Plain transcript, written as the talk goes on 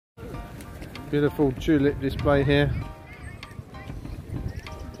Beautiful tulip display here.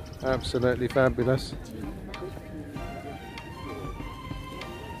 Absolutely fabulous.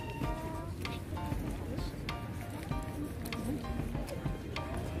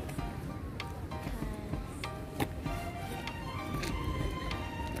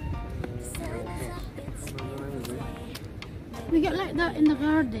 We get like that in the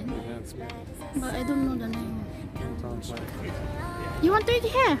garden, but I don't know the name. You want to eat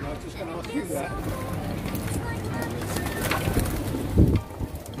here?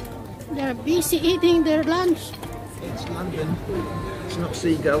 They're busy eating their lunch. It's London. It's not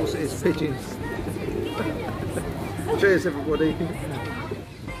seagulls, it's pigeons. Cheers everybody.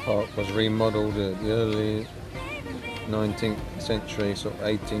 Park was remodelled at the early 19th century, sort of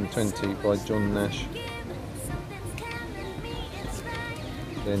 1820, by John Nash.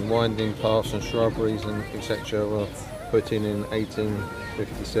 Then winding paths and shrubberies and etc. were put in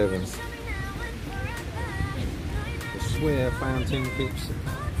 1857. The Swear fountain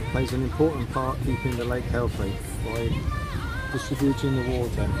plays an important part keeping the lake healthy by distributing the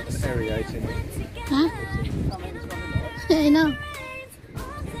water and aerating it. Huh? I know.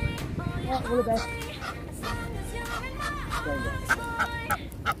 All the best.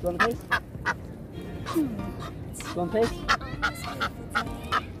 Do you want a piece? Do you want a piece?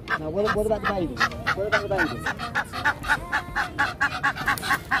 Now, what about the baby? What about the baby?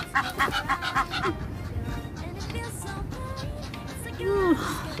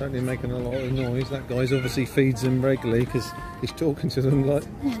 Certainly making a lot of noise. That guy's obviously feeds them regularly because he's talking to them like...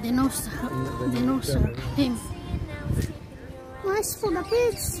 Yeah, they know him. Nice for the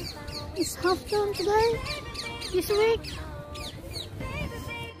kids. It's half term today, this week.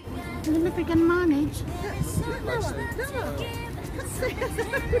 I don't know if we can manage.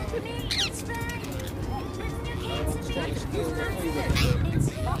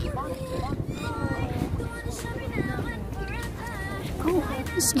 Oh,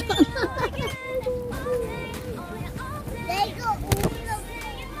 it's gone.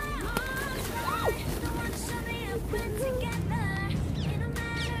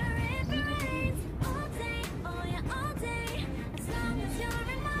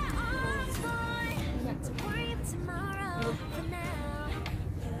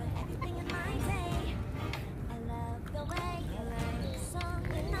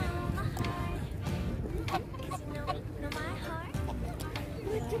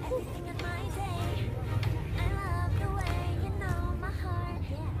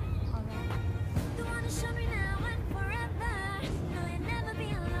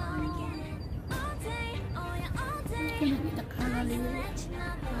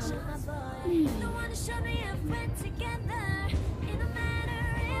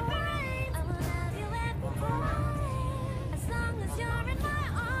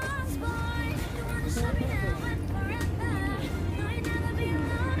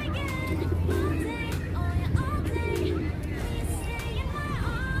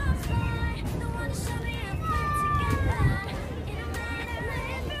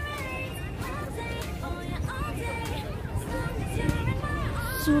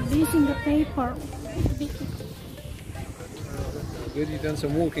 So this in the paper. Good, you've done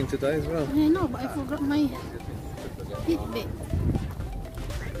some walking today as well. I know, but I forgot my Fitbit.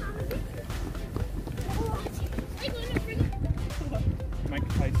 Make a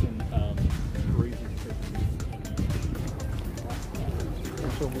case on reasons.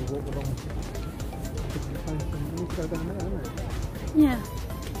 I'm sure we'll walk along. We'll go down there, isn't it? Yeah.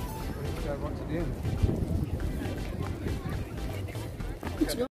 We'll go right to the end.